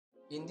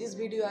In this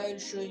video, I will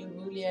show you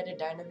newly added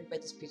dynamic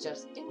pages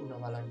features in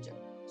Nova Launcher.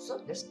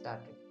 So let's start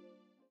it.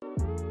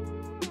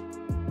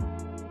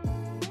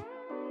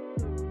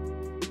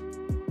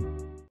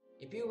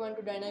 If you want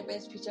to dynamic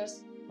page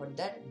features, for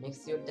that make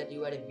sure that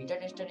you are a beta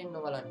tester in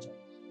Nova Launcher.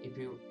 If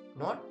you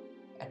not,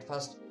 at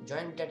first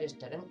join beta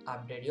tester and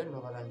update your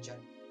Nova Launcher.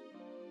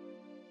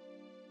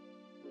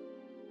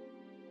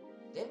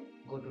 Then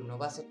go to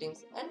Nova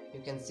settings and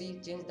you can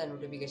see change the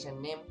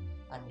notification name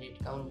and read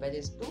count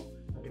badges to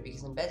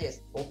notification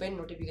badges. Open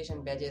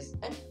notification badges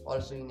and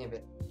also enable.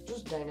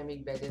 Choose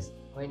dynamic badges.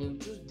 When you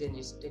choose, then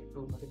you stick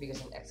to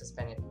notification access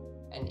panel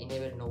and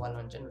enable Nova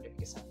Launcher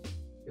notification.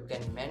 You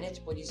can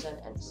manage position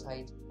and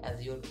size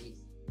as your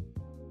wish.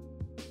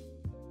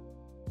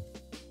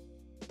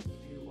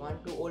 If you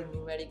want to all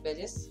numeric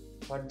badges,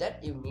 for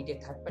that you need a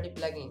third-party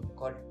plugin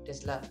called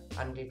Tesla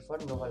Unread for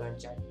Nova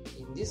Launcher.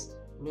 In this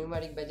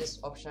numeric badges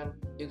option,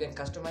 you can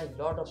customize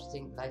lot of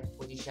things like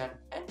position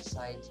and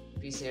size,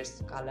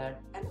 presets, color,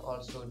 and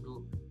also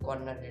do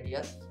corner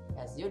radius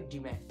as your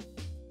demand.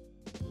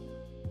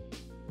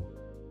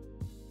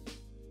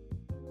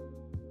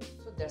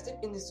 So that's it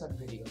in this short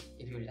video.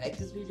 If you like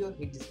this video,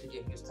 hit this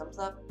video, use thumbs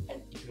up,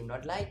 and if you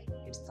not like,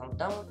 hit thumbs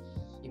down.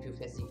 If you're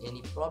facing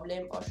any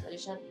problem or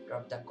suggestion,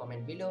 drop the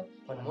comment below.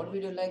 For more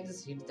video like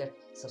this, hit that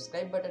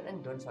subscribe button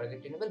and don't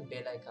forget to enable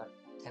bell icon.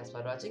 Thanks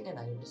for watching and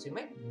I hope to see you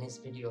in my next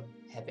video.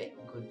 Have a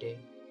good day.